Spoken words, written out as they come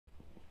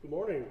Good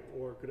morning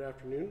or good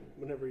afternoon,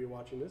 whenever you're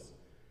watching this.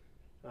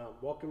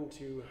 Welcome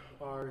to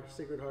our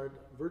Sacred Heart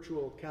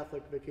Virtual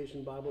Catholic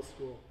Vacation Bible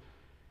School.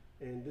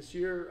 And this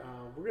year,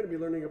 we're going to be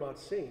learning about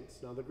saints.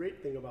 Now, the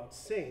great thing about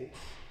saints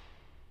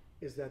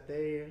is that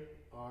they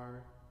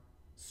are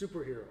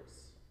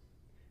superheroes,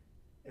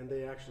 and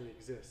they actually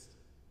exist.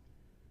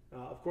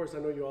 Of course, I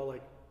know you all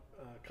like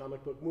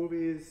comic book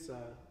movies,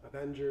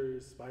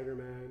 Avengers,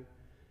 Spider-Man,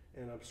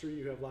 and I'm sure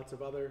you have lots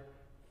of other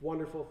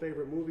wonderful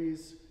favorite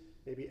movies.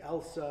 Maybe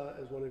Elsa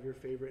is one of your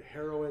favorite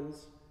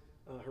heroines,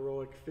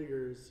 heroic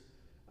figures.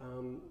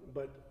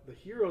 But the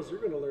heroes you're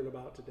going to learn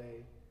about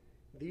today,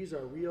 these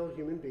are real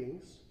human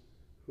beings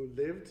who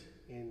lived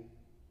in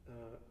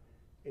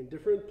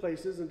different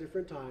places and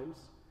different times,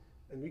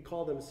 and we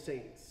call them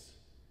saints.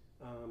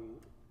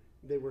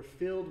 They were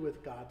filled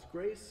with God's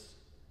grace.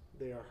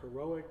 They are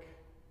heroic,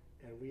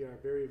 and we are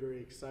very, very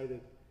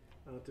excited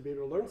to be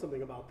able to learn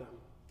something about them.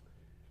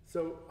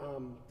 So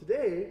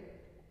today,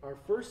 our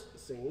first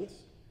saint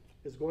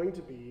is going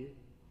to be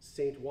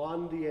Saint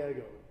Juan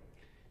Diego.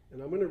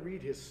 And I'm going to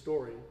read his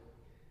story.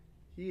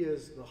 He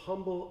is the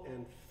humble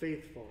and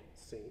faithful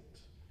saint.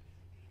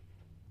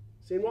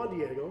 Saint Juan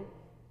Diego,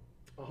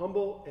 a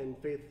humble and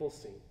faithful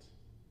saint.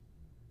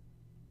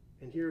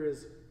 And here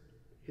is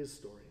his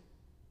story.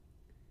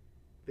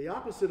 The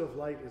opposite of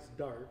light is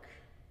dark.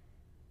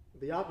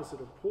 The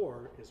opposite of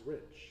poor is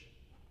rich.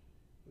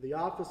 The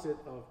opposite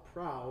of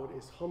proud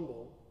is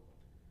humble.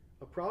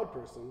 A proud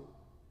person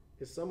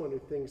is someone who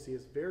thinks he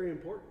is very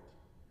important.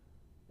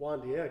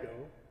 Juan Diego,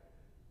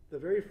 the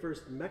very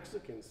first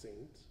Mexican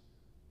saint,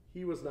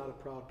 he was not a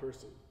proud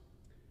person.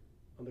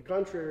 On the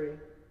contrary,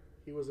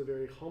 he was a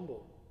very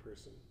humble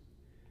person.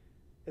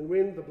 And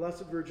when the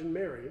Blessed Virgin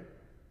Mary,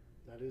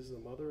 that is the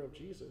mother of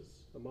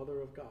Jesus, the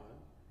mother of God,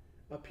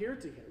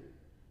 appeared to him,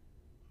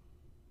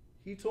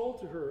 he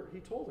told her,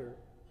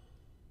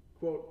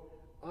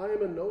 quote, "I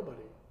am a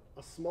nobody,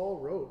 a small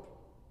rope,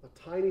 a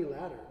tiny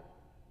ladder,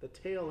 the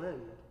tail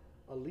end,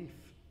 a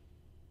leaf,"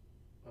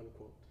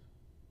 unquote.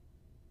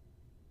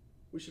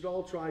 We should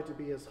all try to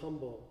be as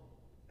humble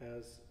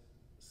as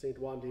Saint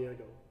Juan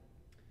Diego.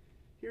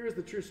 Here is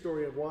the true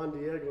story of Juan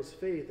Diego's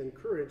faith and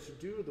courage to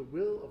do the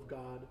will of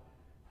God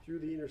through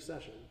the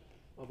intercession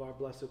of our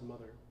Blessed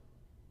Mother.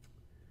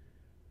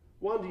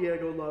 Juan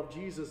Diego loved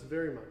Jesus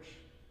very much.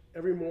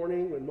 Every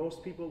morning when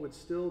most people would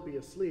still be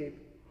asleep,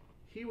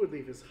 he would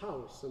leave his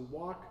house and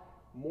walk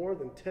more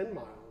than 10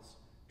 miles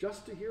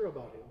just to hear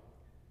about him.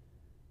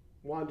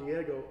 Juan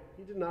Diego,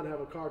 he did not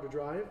have a car to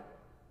drive,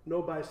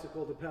 no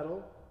bicycle to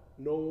pedal,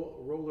 no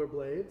roller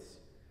blades,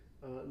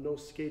 no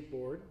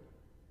skateboard,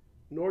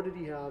 nor did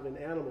he have an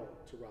animal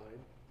to ride.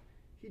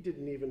 He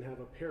didn't even have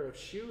a pair of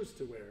shoes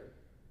to wear.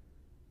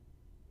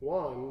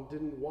 Juan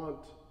didn't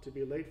want to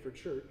be late for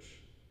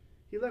church.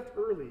 He left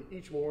early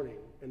each morning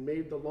and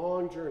made the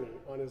long journey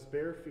on his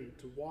bare feet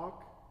to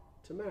walk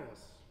to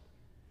Mass.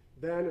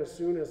 Then, as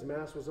soon as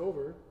Mass was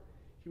over,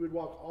 he would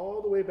walk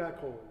all the way back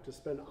home to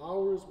spend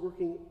hours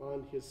working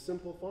on his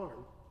simple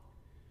farm.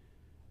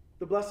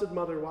 The Blessed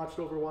Mother watched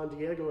over Juan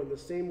Diego in the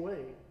same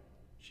way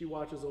she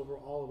watches over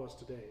all of us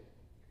today.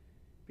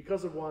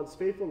 Because of Juan's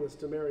faithfulness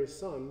to Mary's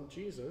son,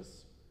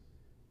 Jesus,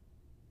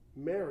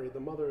 Mary,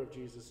 the mother of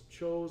Jesus,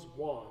 chose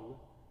Juan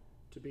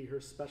to be her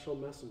special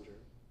messenger.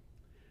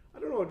 I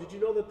don't know, did you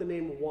know that the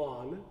name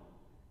Juan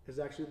is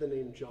actually the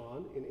name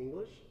John in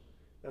English?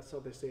 That's how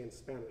they say in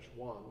Spanish,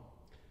 Juan.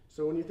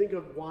 So when you think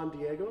of Juan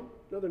Diego,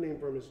 another name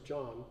for him is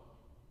John.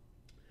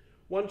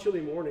 One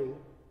chilly morning,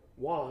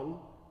 Juan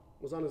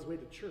was on his way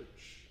to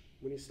church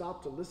when he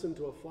stopped to listen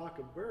to a flock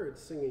of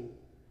birds singing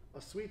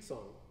a sweet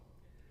song.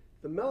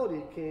 The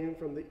melody came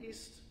from the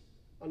east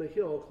on a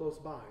hill close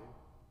by.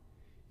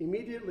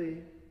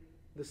 Immediately,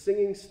 the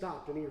singing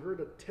stopped and he heard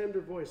a tender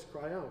voice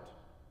cry out,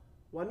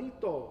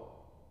 "Juanito,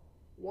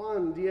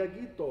 Juan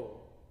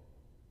Dieguito."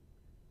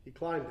 He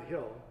climbed the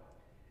hill,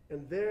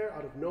 and there,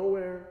 out of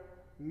nowhere,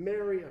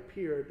 Mary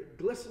appeared,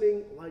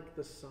 glistening like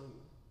the sun.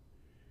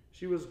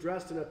 She was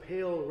dressed in a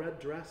pale red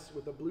dress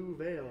with a blue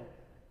veil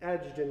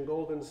edged in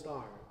golden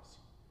stars.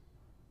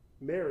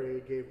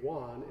 Mary gave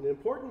Juan an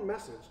important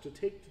message to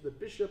take to the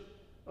Bishop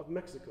of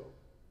Mexico.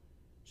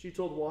 She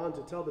told Juan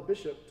to tell the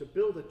bishop to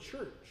build a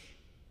church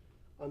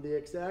on the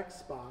exact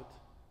spot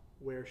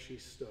where she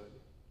stood.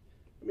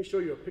 Let me show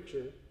you a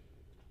picture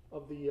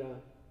of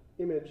the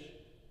image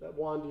that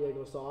Juan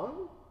Diego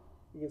saw.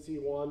 You can see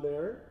Juan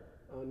there,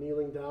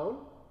 kneeling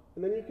down,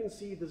 and then you can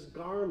see this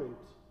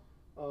garment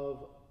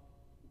of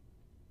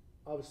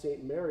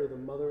Saint Mary, the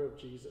mother of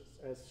Jesus,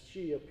 as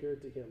she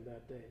appeared to him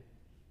that day.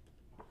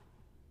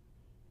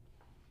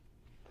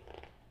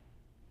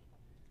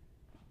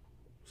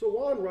 So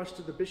Juan rushed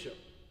to the Bishop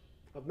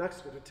of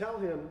Mexico to tell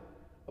him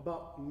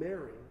about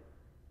Mary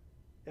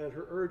and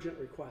her urgent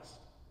request.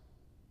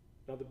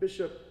 Now the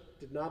bishop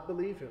did not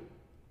believe him.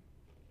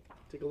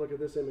 Take a look at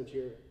this image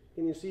here.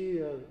 Can you see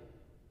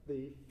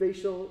the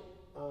facial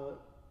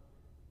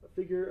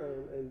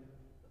figure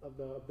of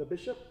the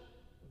bishop?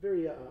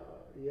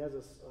 He has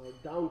a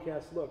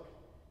downcast look.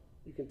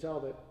 You can tell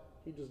that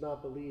he does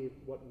not believe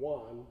what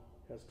Juan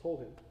has told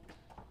him.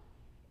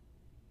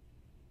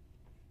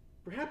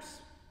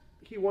 Perhaps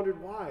he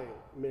wondered why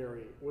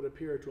Mary would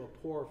appear to a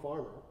poor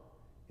farmer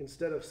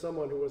instead of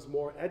someone who was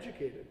more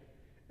educated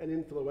and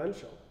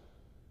influential.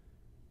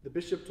 The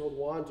bishop told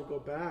Juan to go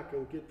back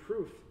and get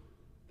proof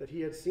that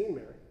he had seen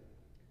Mary.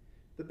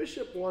 The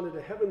bishop wanted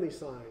a heavenly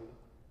sign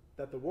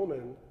that the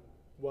woman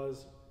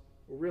was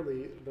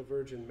really the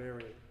Virgin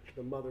Mary,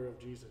 the mother of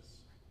Jesus.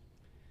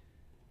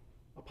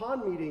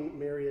 Upon meeting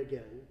Mary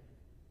again,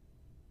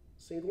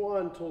 St.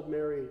 Juan told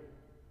Mary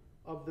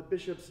of the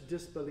bishop's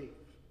disbelief.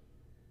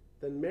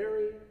 Then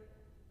Mary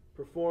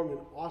performed an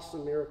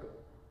awesome miracle.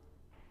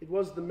 It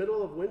was the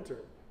middle of winter,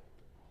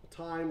 a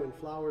time when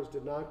flowers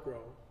did not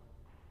grow.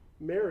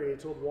 Mary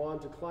told Juan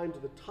to climb to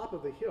the top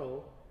of the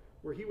hill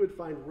where he would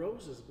find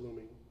roses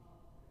blooming.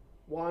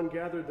 Juan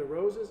gathered the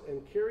roses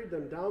and carried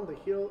them down the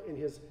hill in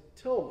his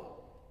tilma.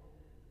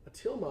 A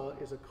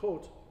tilma is a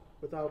coat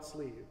without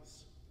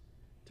sleeves.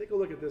 Take a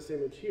look at this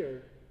image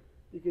here.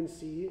 You can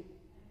see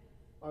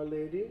Our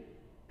Lady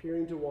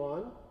appearing to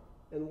Juan,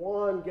 and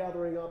Juan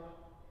gathering up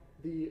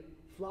the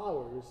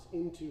flowers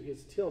into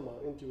his tilma,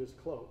 into his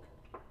cloak.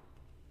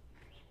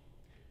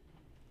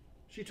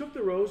 She took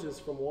the roses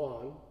from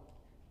Juan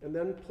and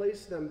then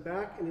placed them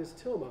back in his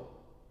tilma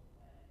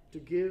to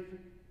give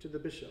to the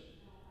bishop.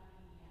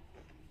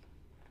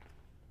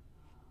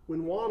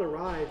 When Juan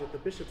arrived at the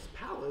bishop's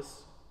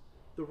palace,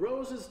 the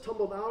roses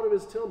tumbled out of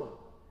his tilma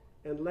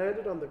and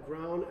landed on the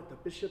ground at the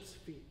bishop's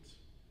feet.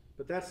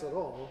 But that's not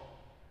all.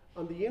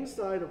 On the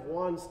inside of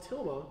Juan's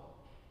tilma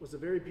was a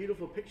very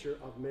beautiful picture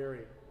of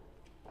Mary.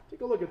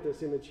 Take a look at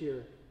this image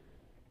here.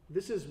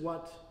 This is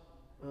what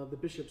the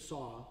bishop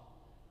saw.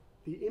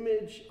 The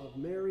image of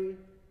Mary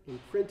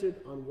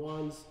imprinted on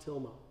Juan's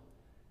tilma.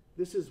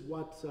 This is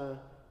what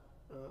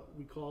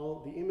we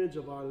call the image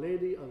of Our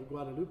Lady of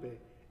Guadalupe.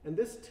 And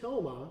this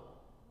tilma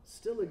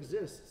still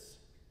exists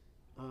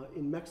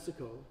in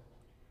Mexico.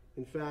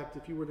 In fact,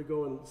 if you were to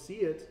go and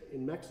see it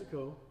in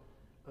Mexico,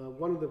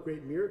 one of the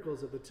great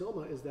miracles of the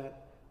tilma is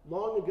that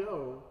long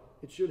ago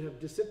it should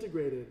have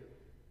disintegrated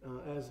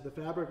as the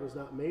fabric was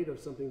not made of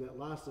something that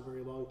lasts a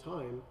very long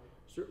time,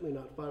 certainly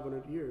not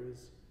 500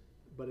 years,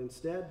 but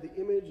instead the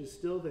image is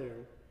still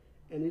there,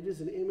 and it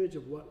is an image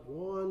of what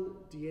Juan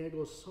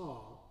Diego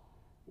saw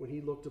when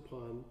he looked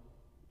upon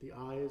the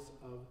eyes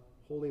of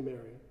Holy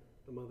Mary,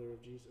 the mother of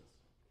Jesus.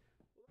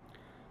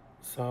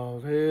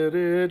 Salve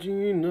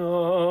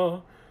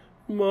Regina,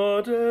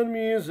 Mater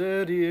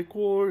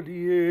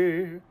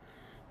misericordiae,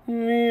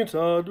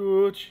 vita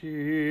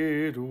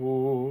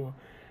dulcedo,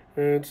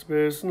 et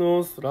spes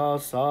nostra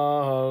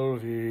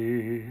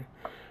salve.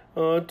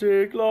 A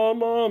te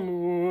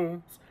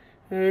clamamus,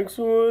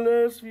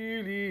 exules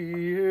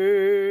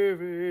filii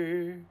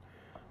Eve,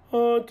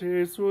 a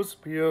te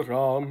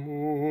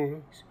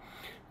suspiramus,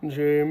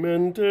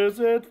 gementes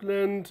et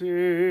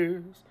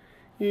flentes,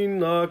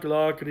 in hac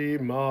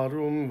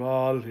lacrimarum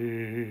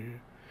vale.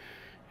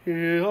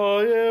 Ea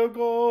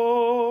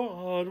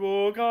ego,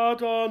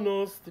 advocata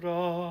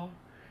nostra,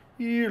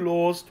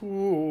 illos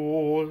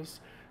tuos,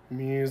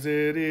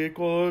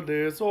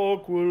 misericordes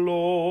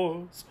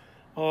oculos,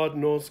 ad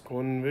nos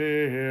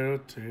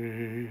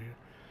converte.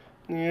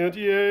 Et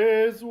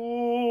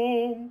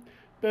Iesum,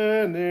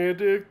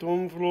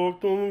 benedictum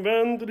fructum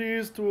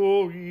ventris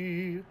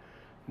tui,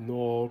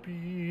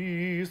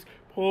 nobis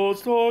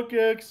post hoc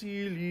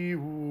exilium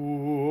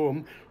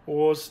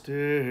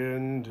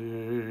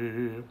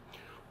ostende.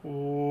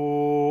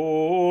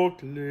 O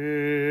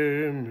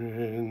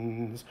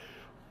clemens,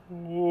 o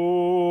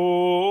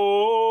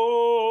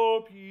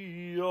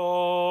pia,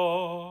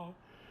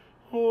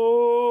 o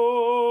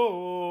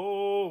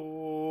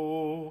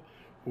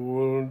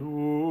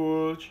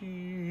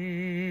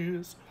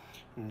dulcis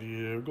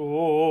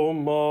Virgo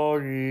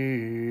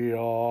Maria.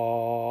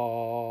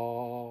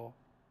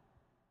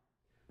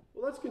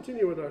 Well, let's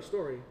continue with our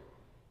story.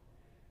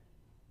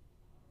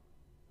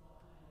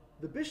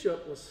 The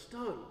bishop was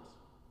stunned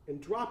and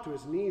dropped to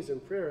his knees in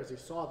prayer as he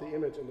saw the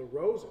image and the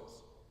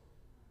roses.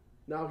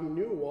 Now he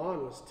knew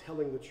Juan was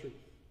telling the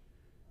truth.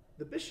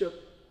 The bishop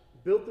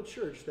built the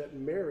church that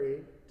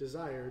Mary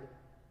desired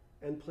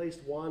and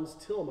placed Juan's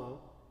tilma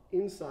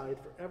inside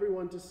for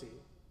everyone to see.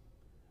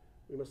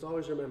 We must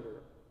always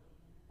remember,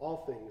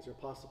 all things are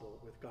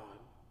possible with God.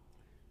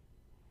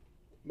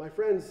 My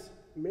friends,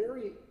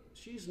 Mary,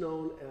 she's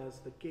known as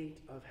the gate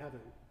of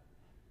heaven.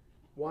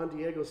 Juan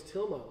Diego's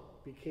tilma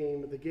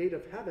became the gate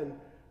of heaven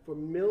for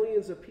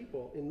millions of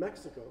people in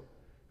Mexico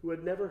who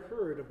had never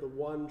heard of the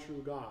one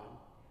true God.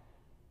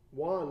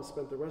 Juan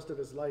spent the rest of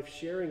his life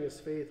sharing his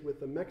faith with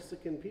the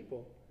Mexican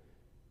people.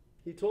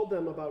 He told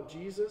them about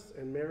Jesus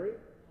and Mary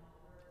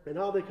and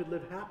how they could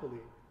live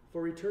happily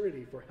for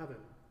eternity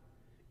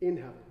in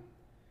heaven.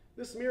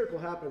 This miracle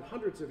happened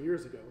hundreds of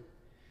years ago.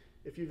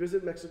 If you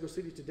visit Mexico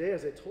City today,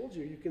 as I told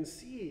you, you can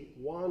see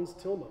Juan's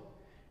tilma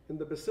in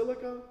the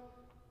Basilica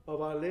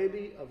of Our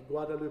Lady of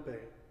Guadalupe.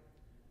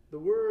 The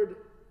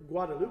word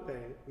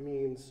Guadalupe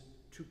means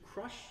to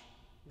crush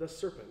the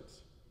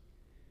serpent.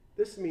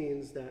 This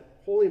means that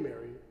Holy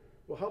Mary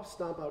will help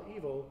stomp out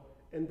evil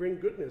and bring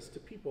goodness to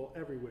people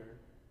everywhere.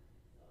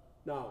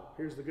 Now,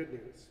 here's the good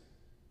news.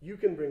 You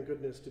can bring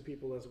goodness to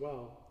people as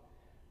well.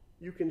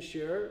 You can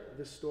share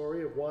this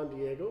story of Juan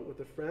Diego with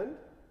a friend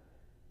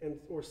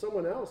or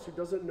someone else who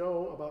doesn't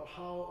know about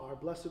how our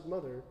Blessed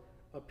Mother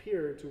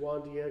appeared to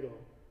Juan Diego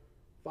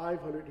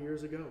 500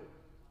 years ago.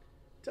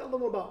 Tell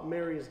them about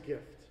Mary's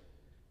gift,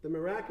 the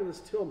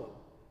miraculous tilma,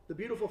 the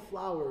beautiful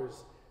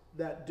flowers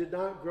that did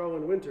not grow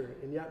in winter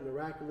and yet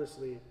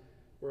miraculously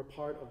were a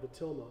part of the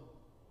tilma.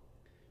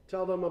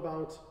 Tell them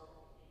about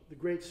the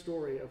great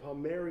story of how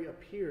Mary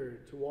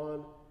appeared to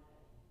Juan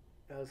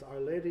as Our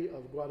Lady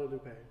of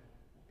Guadalupe.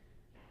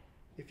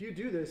 If you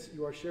do this,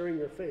 you are sharing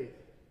your faith,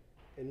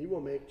 and you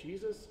will make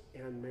Jesus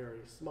and Mary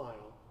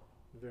smile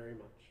very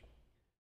much.